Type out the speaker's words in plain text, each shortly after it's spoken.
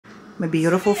My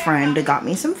beautiful friend got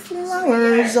me some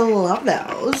flowers. I love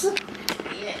those.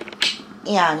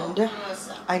 And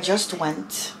I just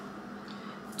went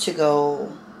to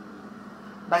go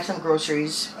buy some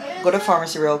groceries, go to the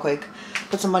pharmacy real quick,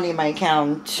 put some money in my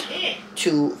account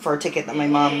for a ticket that my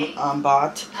mom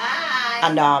bought,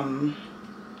 and now I'm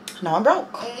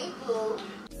broke.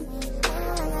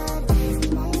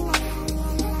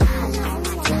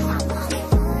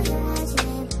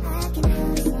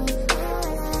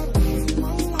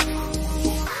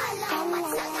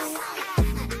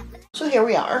 So here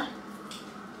we are.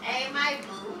 Hey, my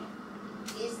boo.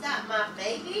 Is that my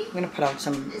baby? I'm gonna put out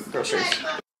some groceries.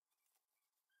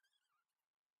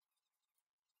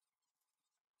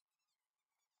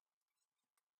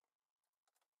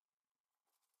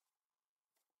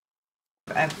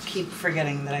 I keep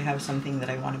forgetting that I have something that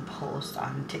I want to post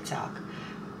on TikTok.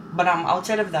 But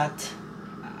outside of that,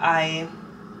 I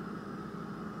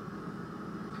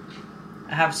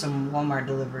have some Walmart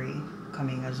delivery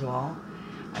coming as well.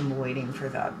 I'm waiting for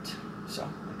that, so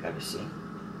I gotta see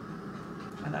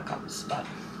when that comes, but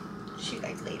see you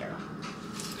guys later.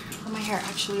 Oh, my hair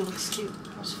actually looks cute.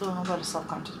 I was feeling a little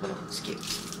self-conscious, but it looks cute.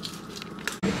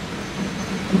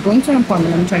 I'm going to an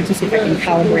appointment. I'm trying to see if I can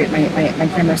calibrate my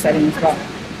camera settings, but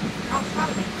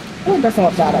oh, it doesn't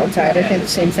look bad outside. I think the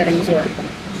same settings work.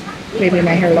 Maybe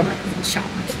my hair looks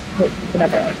chopped, but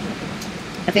whatever.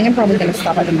 I think I'm probably going to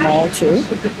stop at the mall too,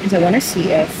 because I want to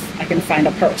see if I can find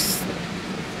a purse.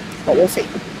 But we'll see.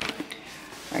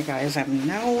 Alright guys, I'm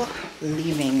now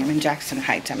leaving. I'm in Jackson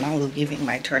Heights. I'm now leaving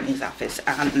my attorney's office,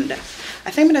 and I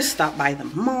think I'm gonna stop by the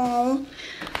mall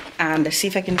and see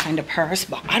if I can find a purse.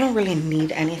 But I don't really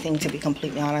need anything, to be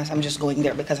completely honest. I'm just going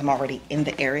there because I'm already in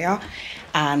the area,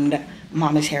 and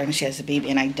mom is here and she has a baby,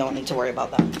 and I don't need to worry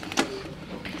about that.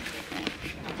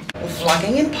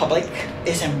 Vlogging in public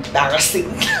is embarrassing.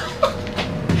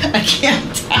 I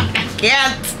can't.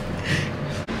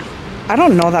 I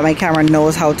don't know that my camera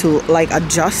knows how to like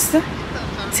adjust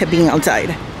to being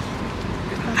outside.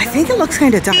 I think it looks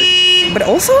kind of dark, but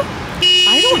also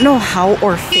I don't know how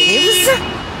or faves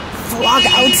vlog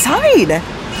outside.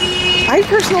 I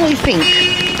personally think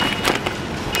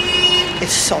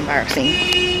it's so embarrassing.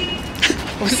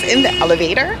 I was in the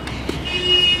elevator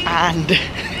and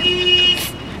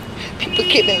people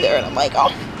came in there and I'm like,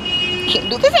 oh, can't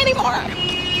do this anymore.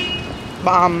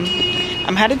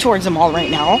 I'm headed towards the mall right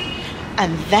now.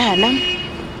 And then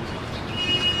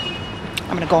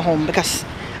I'm gonna go home because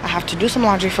I have to do some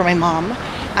laundry for my mom,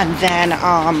 and then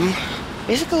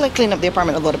basically like clean up the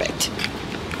apartment a little bit.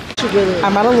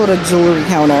 I'm at a little jewelry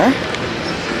counter.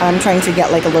 I'm trying to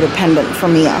get like a little pendant for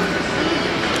Mia.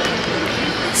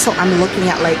 So I'm looking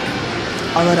at like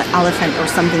a little elephant or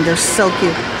something. They're so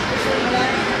cute.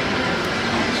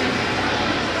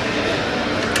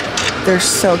 They're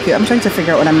so cute. I'm trying to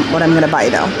figure out what I'm gonna buy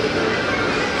though.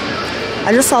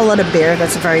 I just saw a little bear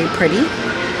that's very pretty,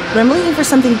 but I'm looking for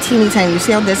something teeny tiny. You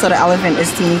see how this little elephant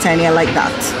is teeny tiny? I like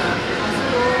that.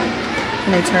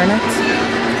 Can I turn it?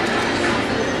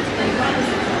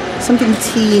 Something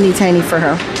teeny tiny for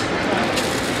her.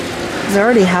 Because I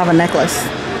already have a necklace.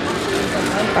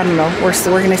 I don't know. We're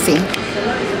gonna see.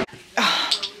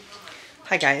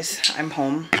 Hi guys, I'm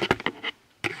home.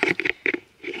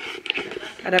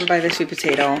 I didn't buy the sweet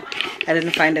potato. I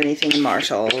didn't find anything in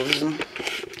Marshall's.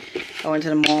 I went to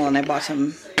the mall and I bought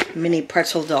some mini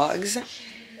pretzel dogs,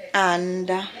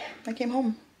 and I came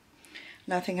home.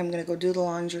 Now I think I'm gonna go do the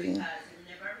laundry.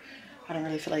 I don't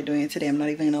really feel like doing it today, I'm not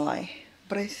even gonna lie.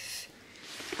 But I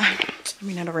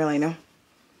mean, I don't really know.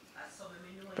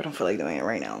 But I don't feel like doing it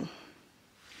right now.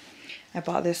 I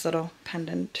bought this little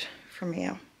pendant for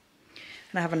Mia.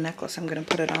 And I have a necklace, I'm gonna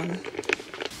put it on.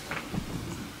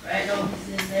 Right now, this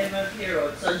is never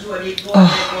hero. So Jody, go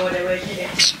there.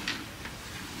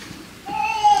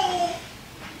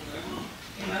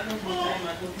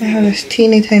 I have this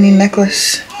teeny tiny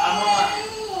necklace that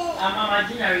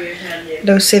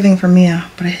I was saving for Mia,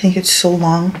 but I think it's so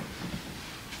long.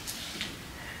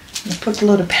 I put a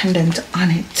little pendant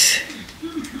on it.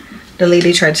 The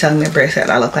lady tried selling me a bracelet.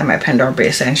 I look like my Pandora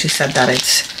bracelet, and she said that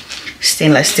it's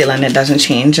stainless steel and it doesn't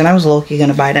change. And I was low-key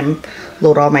gonna buy them,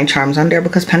 load all my charms on there,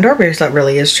 because Pandora bracelet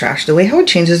really is trash. The way how it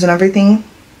changes and everything.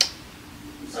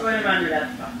 So what about that?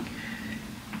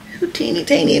 So teeny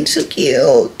tiny and so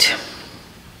cute.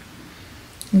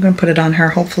 I'm gonna put it on her.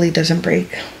 Hopefully it doesn't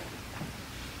break.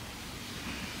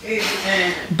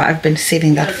 But I've been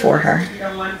saving that for her.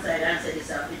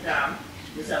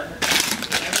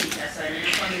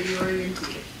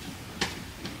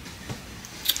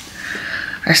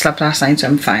 I slept last night, so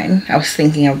I'm fine. I was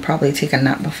thinking I would probably take a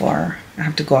nap before I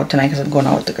have to go out tonight, because I'm going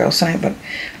out with the girls tonight, but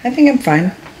I think I'm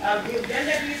fine. I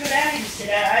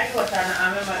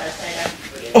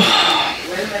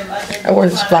wore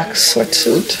this black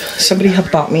sweatsuit. Somebody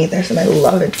had bought me this and I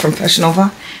love it from Fashion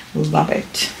Nova. Love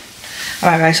it. I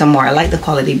might buy some more. I like the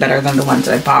quality better than the ones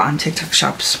that I bought on TikTok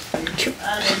shops. Cute.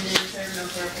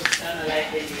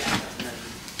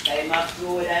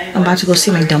 I'm about to go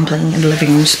see my dumpling in the living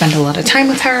room. Spend a lot of time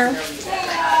with her.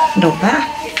 Nova,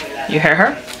 you hear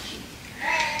her?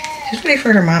 She's ready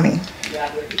for her mommy.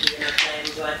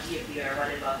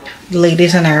 The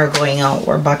ladies and I are going out.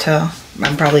 We're about to,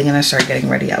 I'm probably gonna start getting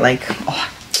ready at like,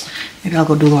 oh, maybe I'll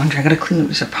go do laundry. I gotta clean up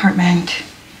this apartment.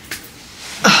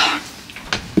 Oh,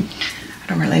 I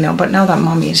don't really know, but now that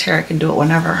mommy is here, I can do it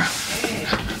whenever.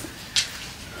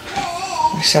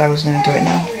 I said I was gonna do it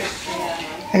now.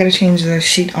 I gotta change the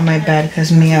sheet on my bed because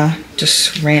Mia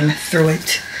just ran through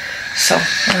it. So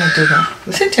I'm gonna do that.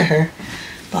 Listen to her.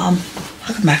 I'll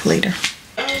come back later.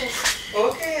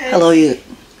 Okay.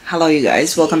 Hello you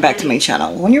guys. Welcome back to my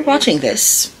channel. When you're watching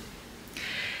this,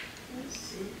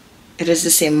 it is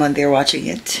the same month you're watching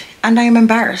it. And I am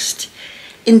embarrassed.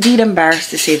 Indeed embarrassed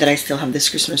to say that I still have this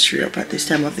Christmas tree up at this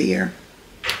time of the year.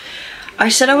 I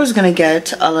said I was gonna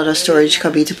get a little storage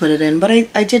cubby to put it in, but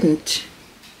I didn't.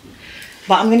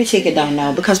 But I'm gonna take it down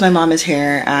now because my mom is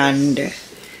here and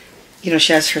you know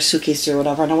she has her suitcase or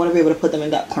whatever and I want to be able to put them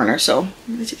in that corner, so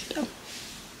I'm gonna take it down.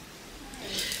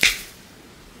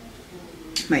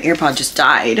 My AirPod just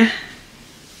died.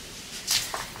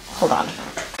 Hold on.